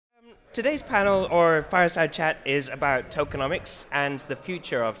Today's panel or fireside chat is about tokenomics and the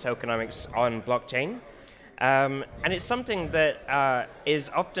future of tokenomics on blockchain. And it's something that is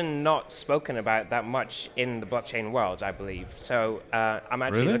often not spoken about that much in the blockchain world, I believe. So I'm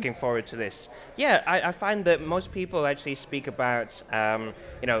actually Really? looking forward to this. Yeah, I find that most people actually speak about,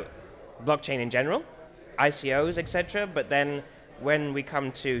 blockchain in general, ICOs, etc. But then when we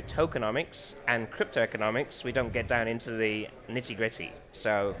come to tokenomics and crypto economics, we don't get down into the nitty gritty.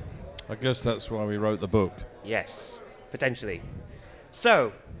 So I guess that's why we wrote the book. yes, potentially.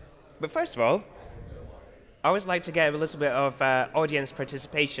 So, but first of all, I always like to get a little bit of audience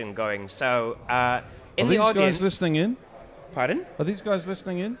participation going. So, in Are the these audience, guys listening in? pardon? Are these guys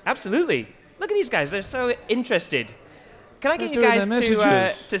listening in? Absolutely. Look at these guys; they're so interested. Can I get you doing guys their to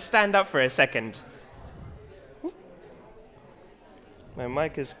messages. stand up for a second? My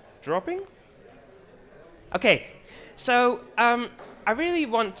mic is dropping. Okay, so I really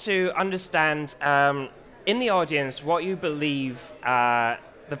want to understand in the audience what you believe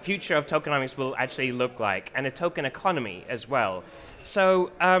the future of tokenomics will actually look like, and a token economy as well.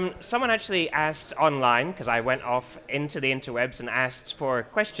 So someone actually asked online, because I went off into the interwebs and asked for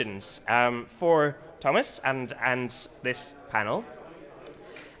questions for Thomas and this panel.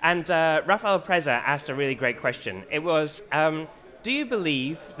 And Rafael Preza asked a really great question. It was, do you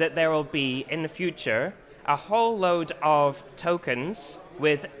believe that there will be, in the future, a whole load of tokens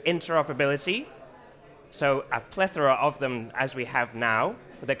with interoperability, so a plethora of them as we have now,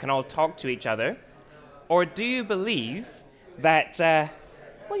 that can all talk to each other? Or do you believe that,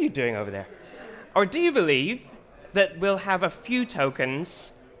 what are you doing over there? Or do you believe that we'll have a few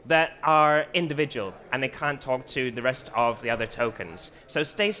tokens that are individual and they can't talk to the rest of the other tokens? So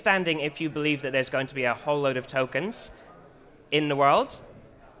stay standing if you believe that there's going to be a whole load of tokens in the world,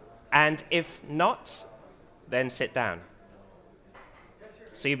 and if not, then sit down.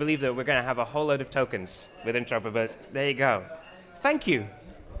 So you believe that we're going to have a whole load of tokens with interoperability. There you go. Thank you.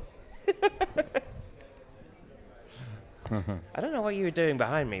 I don't know what you were doing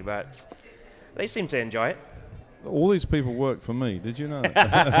behind me, but they seem to enjoy it. All these people work for me. Did you know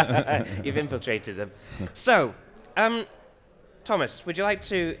that? You've infiltrated them. So, Thomas, would you like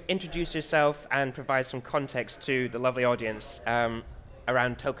to introduce yourself and provide some context to the lovely audience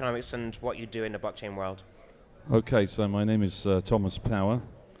around tokenomics and what you do in the blockchain world? Okay, so my name is Thomas Power.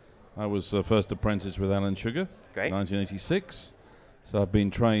 I was first apprentice with Alan Sugar, Great. 1986. So I've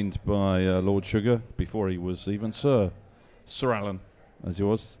been trained by Lord Sugar before he was even Sir Alan, as he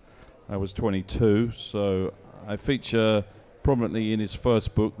was. I was 22, so I feature prominently in his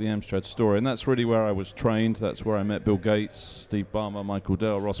first book, The Amstrad Story, and that's really where I was trained. That's where I met Bill Gates, Steve Ballmer, Michael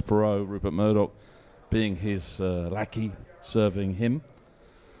Dell, Ross Perot, Rupert Murdoch, being his lackey, serving him.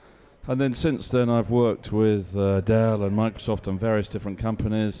 And then since then I've worked with Dell and Microsoft and various different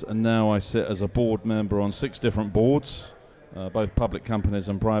companies, and now I sit as a board member on 6 different boards, both public companies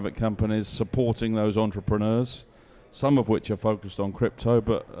and private companies, supporting those entrepreneurs, some of which are focused on crypto,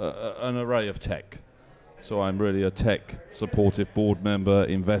 but an array of tech. So I'm really a tech supportive board member,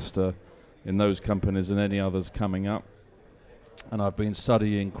 investor in those companies and any others coming up. And I've been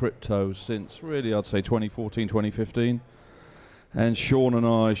studying crypto since really I'd say 2014, 2015. And Sean,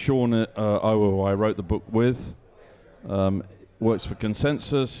 who I wrote the book with, works for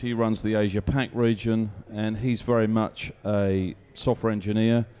Consensus. He runs the Asia Pac region, and he's very much a software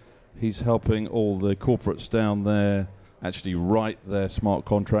engineer. He's helping all the corporates down there actually write their smart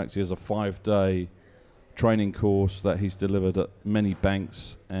contracts. He has a 5-day training course that he's delivered at many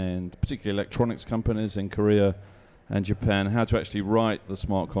banks and particularly electronics companies in Korea and Japan, how to actually write the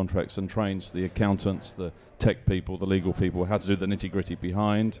smart contracts, and trains the accountants, the tech people, the legal people, how to do the nitty-gritty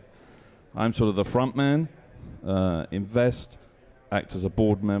behind. I'm sort of the front man, invest, act as a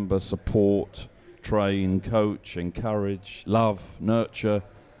board member, support, train, coach, encourage, love, nurture.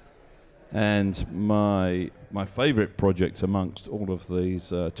 And my favorite project amongst all of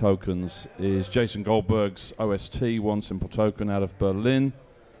these tokens is Jason Goldberg's OST, One Simple Token, out of Berlin,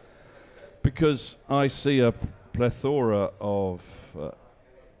 because I see a plethora of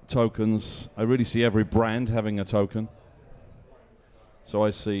tokens. I really see every brand having a token. So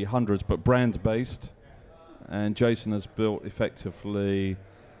I see hundreds, but brand-based. And Jason has built effectively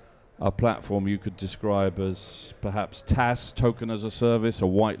a platform you could describe as perhaps TAS, Token as a Service, a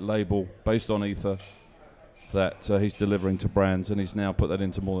white label based on Ether that he's delivering to brands, and he's now put that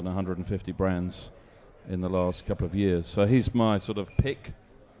into more than 150 brands in the last couple of years. So he's my sort of pick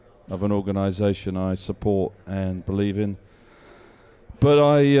of an organization I support and believe in. But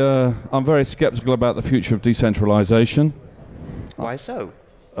I'm very skeptical about the future of decentralization. Why so?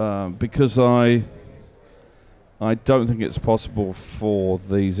 Because I I don't think it's possible for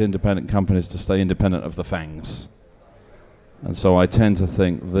these independent companies to stay independent of the FANGs. And so I tend to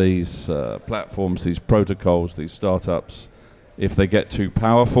think these platforms, these protocols, these startups, if they get too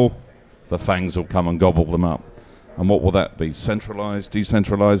powerful, the FANGs will come and gobble them up. And what will that be? Centralized,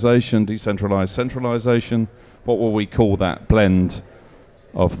 decentralization, decentralized, centralization? What will we call that blend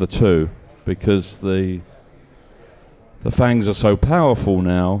of the two? Because the FANGs are so powerful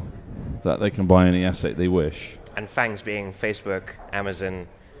now that they can buy any asset they wish. And FANGs being Facebook, Amazon,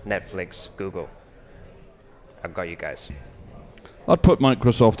 Netflix, Google. I've got you guys. I'd put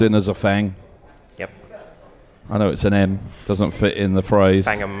Microsoft in as a FANG. Yep. I know it's an M, doesn't fit in the phrase.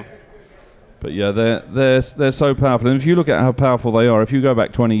 FANG'em. But yeah, they're so powerful. And if you look at how powerful they are, if you go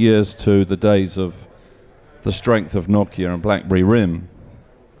back 20 years to the days of the strength of Nokia and BlackBerry RIM,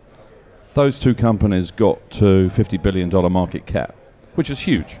 those two companies got to $50 billion market cap, which is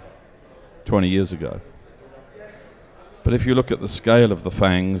huge 20 years ago. But if you look at the scale of the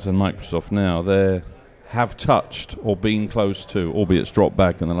FANGs and Microsoft now, they have touched or been close to, albeit it's dropped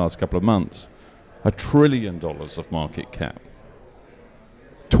back in the last couple of months, $1 trillion of market cap.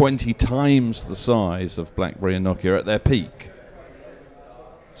 20 times the size of BlackBerry and Nokia at their peak.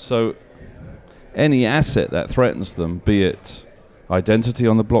 So any asset that threatens them, be it identity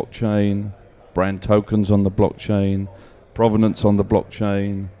on the blockchain, brand tokens on the blockchain, provenance on the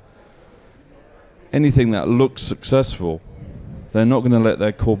blockchain, anything that looks successful, they're not going to let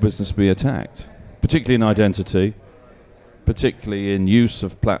their core business be attacked, particularly in identity, particularly in use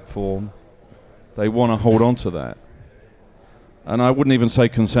of platform. They want to hold on to that. And I wouldn't even say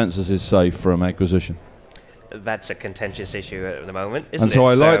consensus is safe from acquisition. That's a contentious issue at the moment, isn't it? And so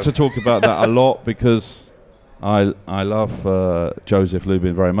I like to talk about that a lot because I love Joseph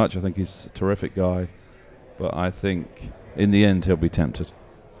Lubin very much. I think he's a terrific guy. But I think in the end he'll be tempted.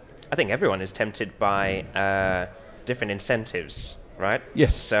 I think everyone is tempted by different incentives, right?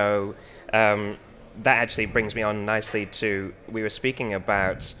 Yes. So that actually brings me on nicely to, we were speaking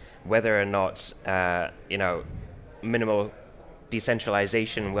about whether or not, minimal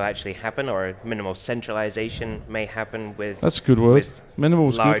decentralization will actually happen, or minimal centralization may happen with. That's a good word. With minimal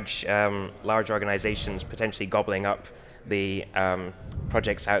is large, large organizations potentially gobbling up the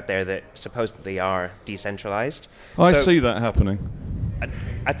projects out there that supposedly are decentralized. I see that happening.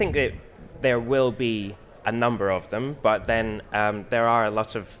 I think that there will be a number of them, but then there are a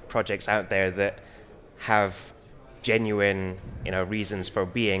lot of projects out there that have genuine, reasons for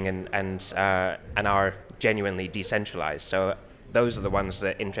being and are genuinely decentralized. So those are the ones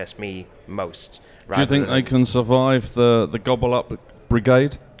that interest me most. Do you think they can survive the gobble up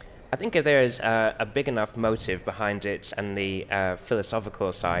brigade? I think if there is a big enough motive behind it and the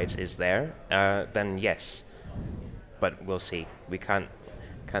philosophical side is there, then yes. But we'll see. We can't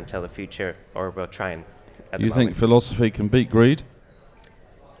tell the future, or we'll try and. You think philosophy can beat greed?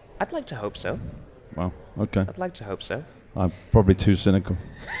 I'd like to hope so. Well, okay. I'd like to hope so. I'm probably too cynical.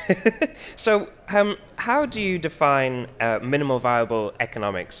 So, how do you define minimal viable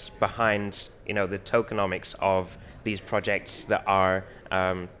economics behind, the tokenomics of these projects that are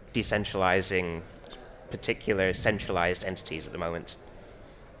decentralizing particular centralized entities at the moment?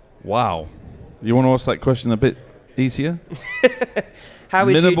 Wow. You want to ask that question a bit easier? How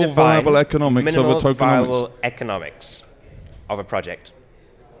would you minimal define viable economics of a tokenomics? viable economics of a project?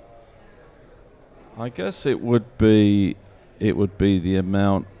 I guess it would be the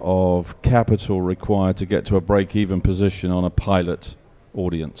amount of capital required to get to a break-even position on a pilot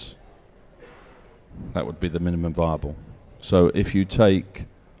audience. That would be the minimum viable. So if you take,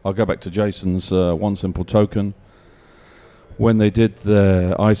 I'll go back to Jason's One Simple Token. When they did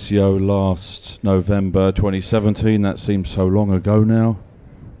their ICO last November 2017, that seems so long ago now,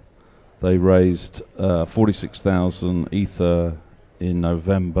 they raised 46,000 Ether in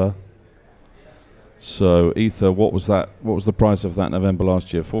November. So Ether, what was that? What was the price of that November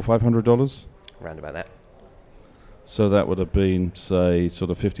last year? $500? Around about that. So that would have been, say,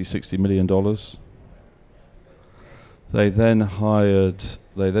 sort of $50-60 million. They then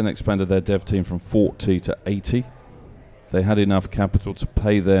expanded their dev team from 40 to 80. They had enough capital to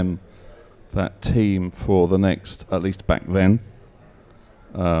pay them, that team, for the next, at least back then,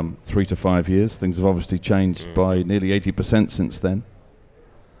 3 to 5 years. Things have obviously changed by nearly 80% since then.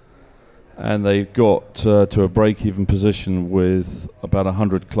 And they got to a break-even position with about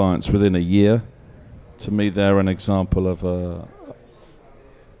 100 clients within a year. To me, they're an example of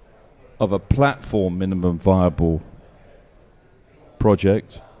a platform minimum viable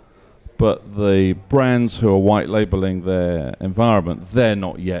project. But the brands who are white labeling their environment, they're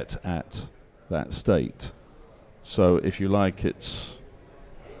not yet at that state. So if you like, it's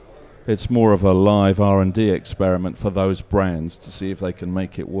It's more of a live R&D experiment for those brands to see if they can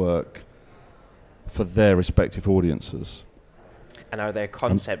make it work for their respective audiences. And are there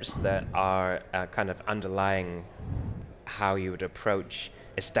concepts that are kind of underlying how you would approach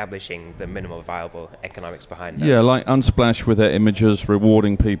establishing the minimal viable economics behind those? Yeah, like Unsplash with their images,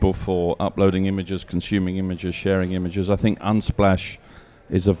 rewarding people for uploading images, consuming images, sharing images. I think Unsplash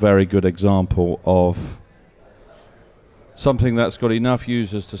is a very good example of something that's got enough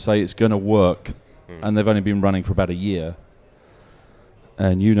users to say it's going to work, and they've only been running for about a year.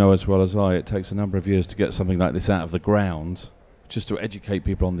 And you know as well as I, it takes a number of years to get something like this out of the ground, just to educate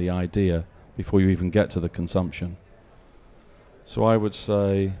people on the idea before you even get to the consumption. So I would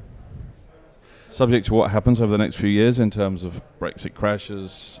say, subject to what happens over the next few years in terms of Brexit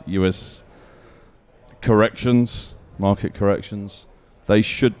crashes, US corrections, market corrections, they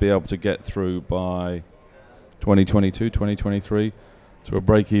should be able to get through by 2022, 2023 to a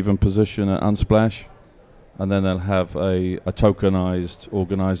break-even position at Unsplash, and then they'll have a tokenized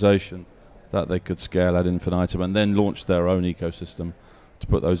organization that they could scale ad infinitum and then launch their own ecosystem to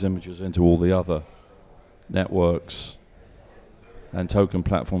put those images into all the other networks and token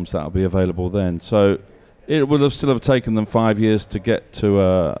platforms that will be available then. So it will have still have taken them 5 years to get to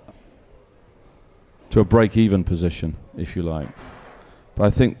a break-even position, if you like. But I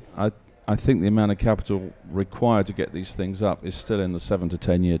think the amount of capital required to get these things up is still in the 7 to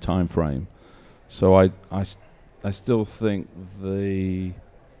 10 year time frame. So I still think the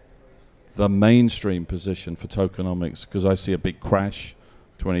mainstream position for tokenomics, because I see a big crash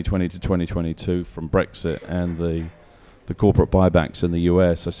 2020 to 2022 from Brexit and the corporate buybacks in the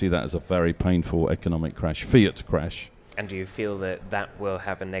US, I see that as a very painful economic crash, fiat crash. And do you feel that that will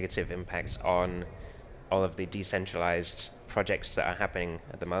have a negative impact on all of the decentralized projects that are happening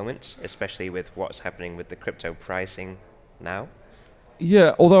at the moment, especially with what's happening with the crypto pricing now?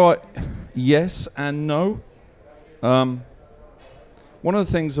 Yeah, although yes and no. One of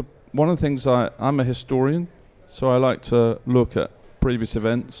the things I'm a historian, so I like to look at previous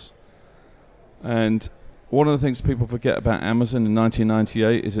events. And one of the things people forget about Amazon in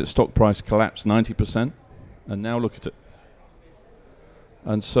 1998 is its stock price collapsed 90%, and now look at it.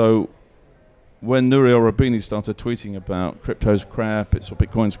 And so when Nouriel Roubini started tweeting about crypto's crap, it's all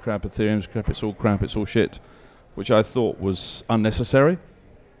Bitcoin's crap, Ethereum's crap, it's all shit, which I thought was unnecessary,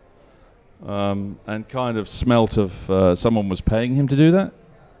 and kind of smelt of someone was paying him to do that.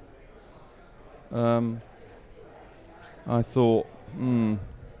 I thought,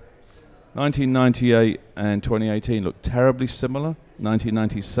 1998 and 2018 looked terribly similar.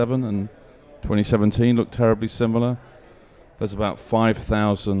 1997 and 2017 looked terribly similar. There's about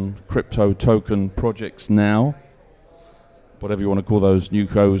 5,000 crypto token projects now, whatever you want to call those, new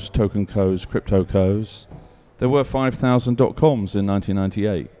co's, token co's, crypto co's. There were 5,000 .coms in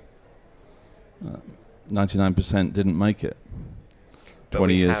 1998. 99% didn't make it. But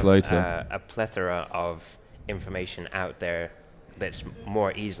 20 years later. A plethora of information out there that's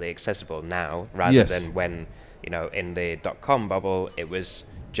more easily accessible now, rather than when, in the .com bubble, it was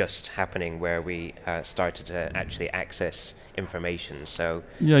just happening where we started to actually access information. So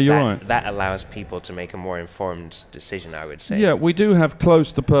yeah, you're right. That allows people to make a more informed decision, I would say. Yeah, we do have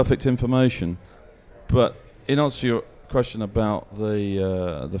close to perfect information, but in answer to your question about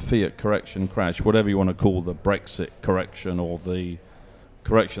the fiat correction crash, whatever you want to call the Brexit correction or the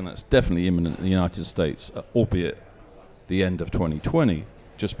correction that's definitely imminent in the United States, albeit the end of 2020,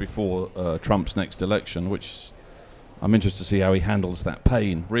 just before Trump's next election, which I'm interested to see how he handles that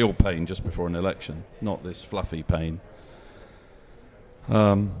pain, real pain, just before an election, not this fluffy pain.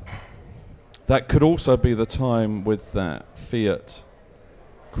 That could also be the time with that fiat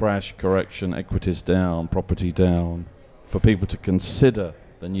crash correction, equities down, property down, for people to consider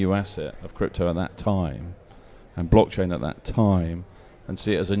the new asset of crypto at that time and blockchain at that time and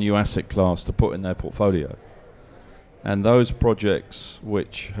see it as a new asset class to put in their portfolio. And those projects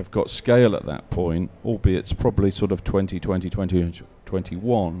which have got scale at that point, albeit it's probably sort of 2020,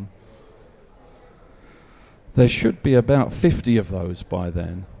 2021, there should be about 50 of those by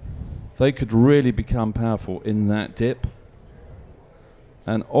then. They could really become powerful in that dip.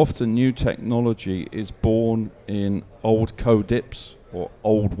 And often new technology is born in old co-dips or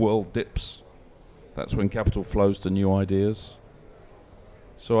old world dips. That's when capital flows to new ideas.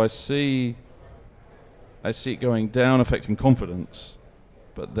 So I see it going down, affecting confidence,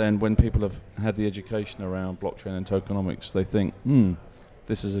 but then when people have had the education around blockchain and tokenomics, they think,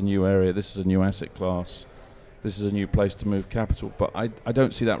 this is a new area, this is a new asset class, this is a new place to move capital. But I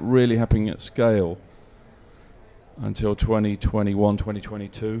don't see that really happening at scale until 2021,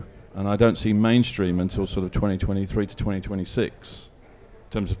 2022, and I don't see mainstream until sort of 2023 to 2026.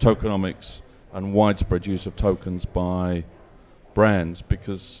 terms of tokenomics and widespread use of tokens by brands,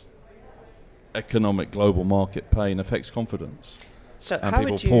 because economic global market pain affects confidence, So and how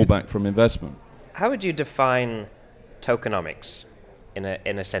people would you pull back from investment. how would you define tokenomics in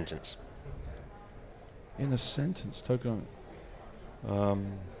a sentence? In a sentence, tokenomics.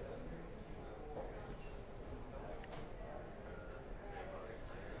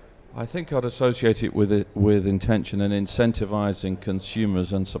 I think I'd associate it with intention and incentivizing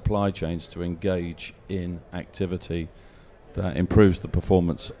consumers and supply chains to engage in activity that improves the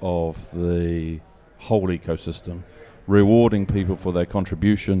performance of the whole ecosystem, rewarding people for their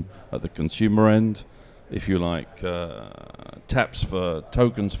contribution at the consumer end, if you like, taps for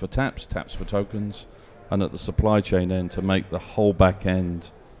tokens for taps, taps for tokens, and at the supply chain end to make the whole back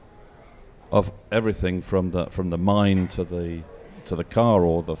end of everything from the mine to the car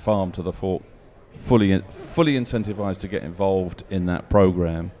or the farm to the fork fully incentivized to get involved in that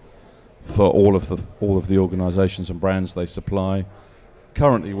program for all of the organizations and brands they supply.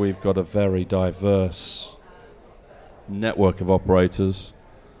 Currently we've got a very diverse network of operators.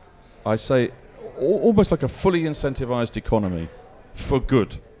 I say almost like a fully incentivized economy for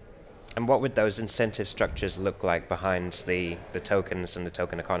good. And what would those incentive structures look like behind the tokens and the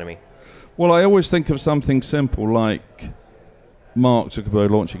token economy? Well, I always think of something simple like Mark Zuckerberg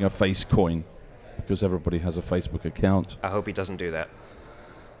launching a face coin, because everybody has a Facebook account. I hope he doesn't do that.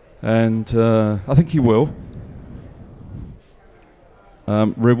 And I think he will.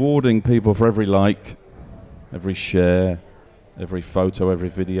 Rewarding people for every like, every share, every photo, every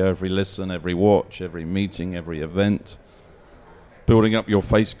video, every listen, every watch, every meeting, every event. Building up your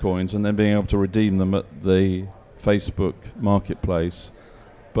face coins and then being able to redeem them at the Facebook marketplace.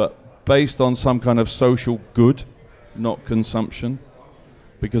 But based on some kind of social good, not consumption,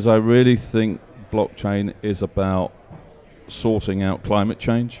 because I really think blockchain is about sorting out climate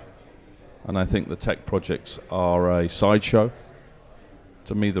change, and I think the tech projects are a sideshow.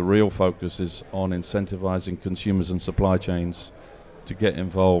 To me, the real focus is on incentivizing consumers and supply chains to get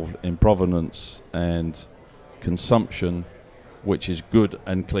involved in provenance and consumption, which is good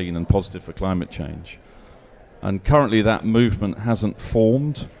and clean and positive for climate change. And currently that movement hasn't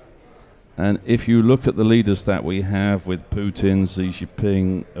formed. And if you look at the leaders that we have with Putin, Xi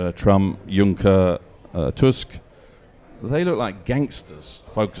Jinping, Trump, Juncker, Tusk, they look like gangsters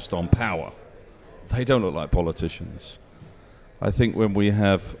focused on power. They don't look like politicians. I think when we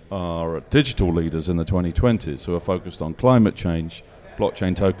have our digital leaders in the 2020s who are focused on climate change,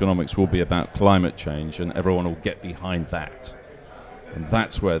 blockchain tokenomics will be about climate change, and everyone will get behind that. And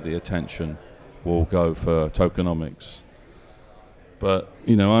that's where the attention will go for tokenomics. But,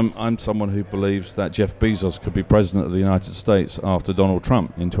 you know, I'm someone who believes that Jeff Bezos could be president of the United States after Donald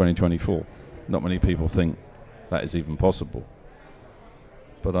Trump in 2024. Not many people think that is even possible.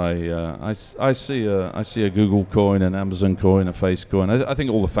 But I see a Google coin, an Amazon coin, a Face coin. I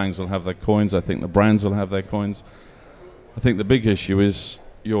think all the FANGs will have their coins. I think the brands will have their coins. I think the big issue is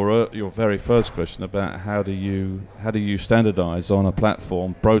your very first question about how do you standardize on a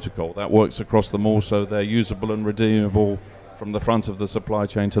platform protocol that works across them all so they're usable and redeemable from the front of the supply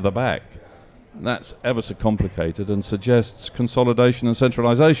chain to the back. That's ever so complicated and suggests consolidation and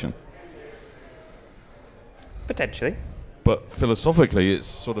centralization. Potentially. But philosophically, it's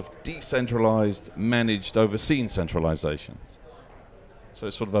sort of decentralized, managed, overseen centralization. So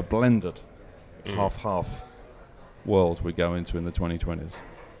it's sort of a blended half-half world we go into in the 2020s.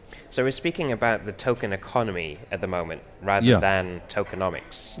 So we're speaking about the token economy at the moment rather than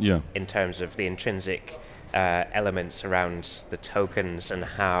tokenomics in terms of the intrinsic elements around the tokens and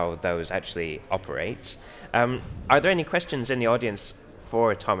how those actually operate. Are there any questions in the audience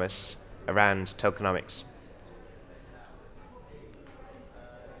for Thomas around tokenomics?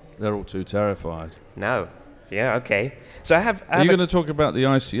 They're all too terrified. No. Yeah, okay. So I have Are you going to talk about the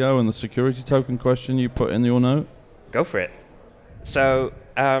ICO and the security token question you put in your note? Go for it. So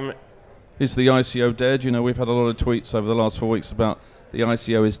is the ICO dead? You know, we've had a lot of tweets over the last 4 weeks about the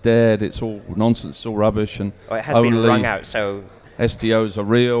ICO is dead, it's all nonsense, it's all rubbish, and it has been wrung out, so STOs are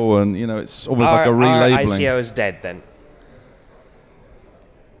real, and you know, it's almost like a relabeling. Are ICOs dead then?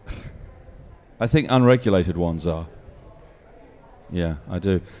 I think unregulated ones are. Yeah, I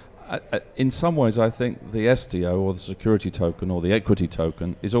do. In some ways, I think the STO or the security token or the equity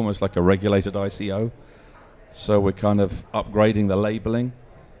token is almost like a regulated ICO. So we're kind of upgrading the labeling.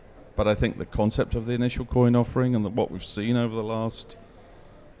 But I think the concept of the initial coin offering and what we've seen over the last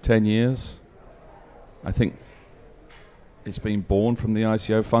 10 years, I think it's been born from the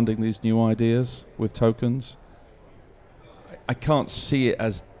ICO funding these new ideas with tokens. I can't see it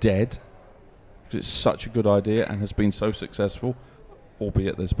as dead, because it's such a good idea and has been so successful.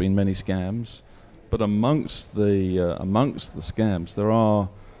 albeit there's been many scams. But amongst the scams, there are,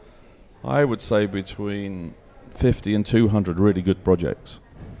 I would say, between 50 and 200 really good projects.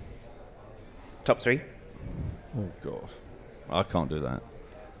 Top 3? Oh, God. I can't do that.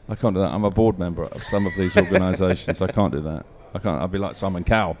 I'm a board member of some of these organisations. I can't do that. I'll be like Simon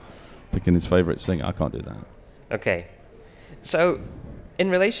Cowell, picking his favourite singer. I can't do that. Okay. So, in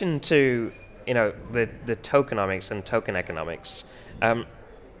relation to, the tokenomics and token economics,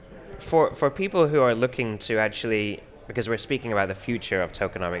 for people who are looking to actually, because we're speaking about the future of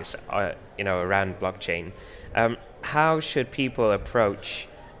tokenomics, around blockchain, how should people approach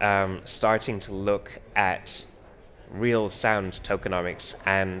starting to look at real sound tokenomics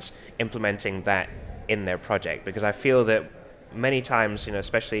and implementing that in their project? Because I feel that many times,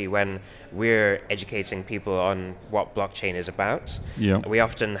 especially when we're educating people on what blockchain is about, we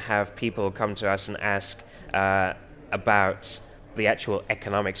often have people come to us and ask about the actual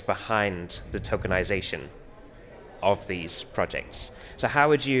economics behind the tokenization of these projects. So how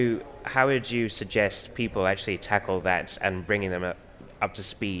would you suggest people actually tackle that and bringing them up to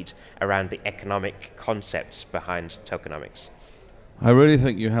speed around the economic concepts behind tokenomics? I really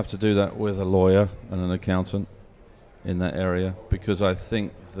think you have to do that with a lawyer and an accountant in that area, because I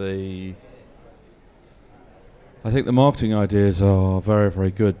think the marketing ideas are very,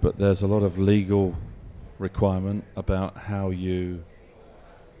 very good, but there's a lot of legal requirement about how you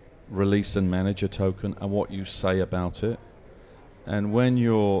release and manage a token and what you say about it. And when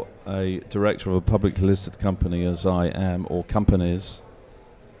you're a director of a publicly listed company, as I am, or companies,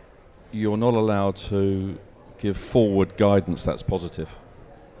 you're not allowed to give forward guidance that's positive.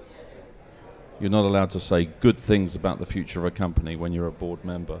 You're not allowed to say good things about the future of a company when you're a board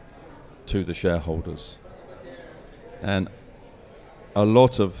member to the shareholders. And a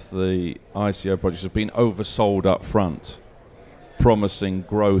lot of the ICO projects have been oversold up front, promising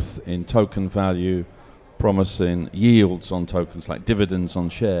growth in token value, promising yields on tokens like dividends on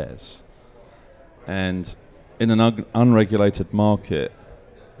shares. And in an unregulated market,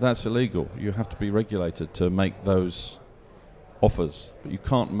 that's illegal. You have to be regulated to make those offers, but you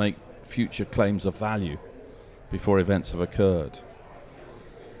can't make future claims of value before events have occurred.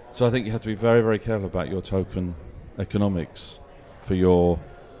 So I think you have to be very, very careful about your token economics for your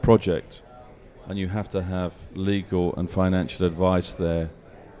project, and you have to have legal and financial advice there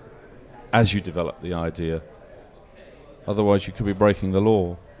as you develop the idea. Otherwise you could be breaking the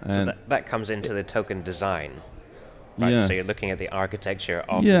law. And so that comes into the token design, right? Yeah. So you're looking at the architecture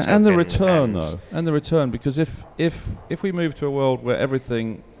of the token. And the return, and the return, because if we move to a world where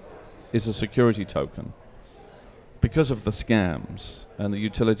everything is a security token, because of the scams, and the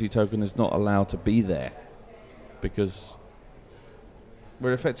utility token is not allowed to be there, because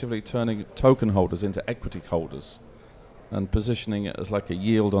we're effectively turning token holders into equity holders and positioning it as like a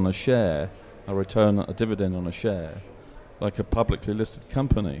yield on a share, a return, a dividend on a share, like a publicly listed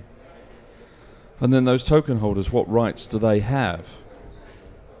company. And then those token holders, what rights do they have?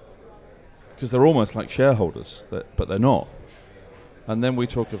 Because they're almost like shareholders, but they're not. And then we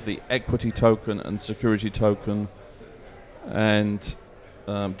talk of the equity token and security token, and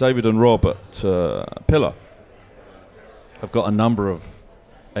David and Rob at Pillar have got a number of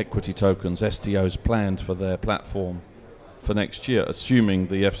equity tokens, STOs, planned for their platform for next year, assuming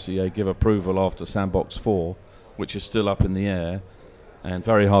the FCA give approval after Sandbox 4, which is still up in the air, and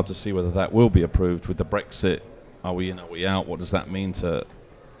very hard to see whether that will be approved with the Brexit. Are we in, are we out? What does that mean to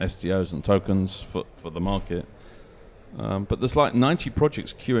STOs and tokens for the market? But there's like 90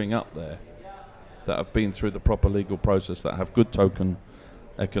 projects queuing up there that have been through the proper legal process, that have good token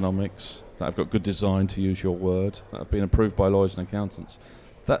economics, that have got good design, to use your word, that have been approved by lawyers and accountants.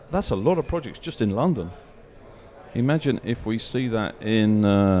 That's a lot of projects just in London. Imagine if we see that in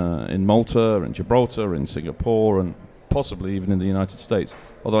Malta, in Gibraltar, in Singapore, and possibly even in the United States.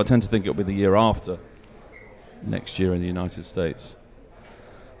 Although I tend to think it'll be the year after next year in the United States.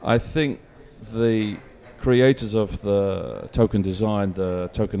 I think the creators of the token design, the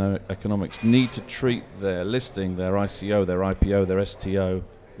token economics, need to treat their listing, their ICO, their IPO, their STO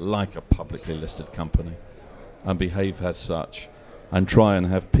like a publicly listed company and behave as such, and try and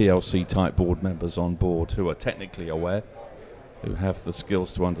have PLC type board members on board who are technically aware, who have the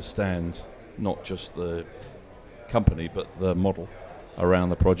skills to understand not just the company but the model around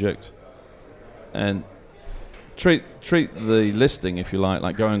the project, and treat the listing, if you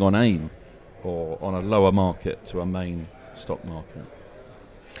like going on AIM or on a lower market to a main stock market.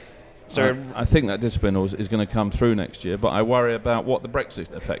 So I think that discipline is going to come through next year, but I worry about what the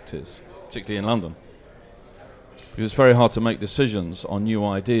Brexit effect is, particularly in London. Because it's very hard to make decisions on new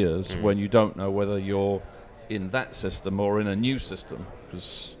ideas when you don't know whether you're in that system or in a new system,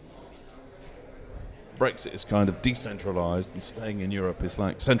 because Brexit is kind of decentralised and staying in Europe is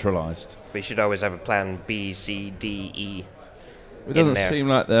like centralised. We should always have a plan B, C, D, E. It doesn't seem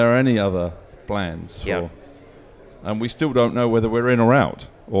like there are any other plans for, and we still don't know whether we're in or out,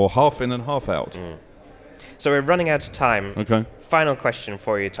 or half in and half out. So we're running out of time. Okay. Final question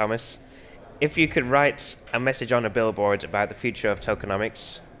for you, Thomas. If you could write a message on a billboard about the future of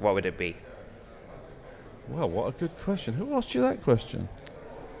tokenomics, what would it be? Well, what a good question. Who asked you that question?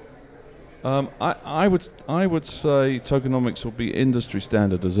 I would say tokenomics will be industry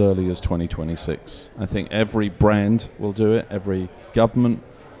standard as early as 2026. I think every brand will do it, every government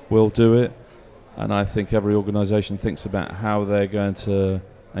will do it, and I think every organisation thinks about how they're going to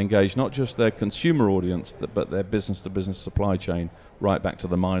engage not just their consumer audience, but their business-to-business supply chain, right back to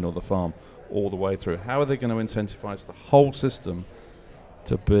the mine or the farm, all the way through. How are they going to incentivise the whole system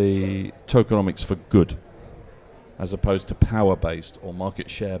to be tokenomics for good, as opposed to power-based or market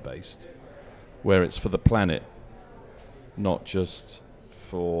share-based, where it's for the planet, not just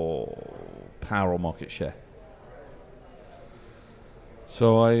for power or market share.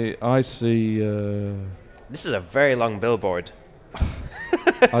 So I see... This is a very long billboard.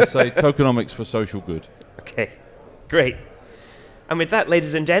 I say tokenomics for social good. Okay, great. And with that,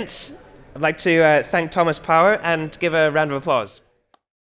 ladies and gents, I'd like to thank Thomas Power and give a round of applause.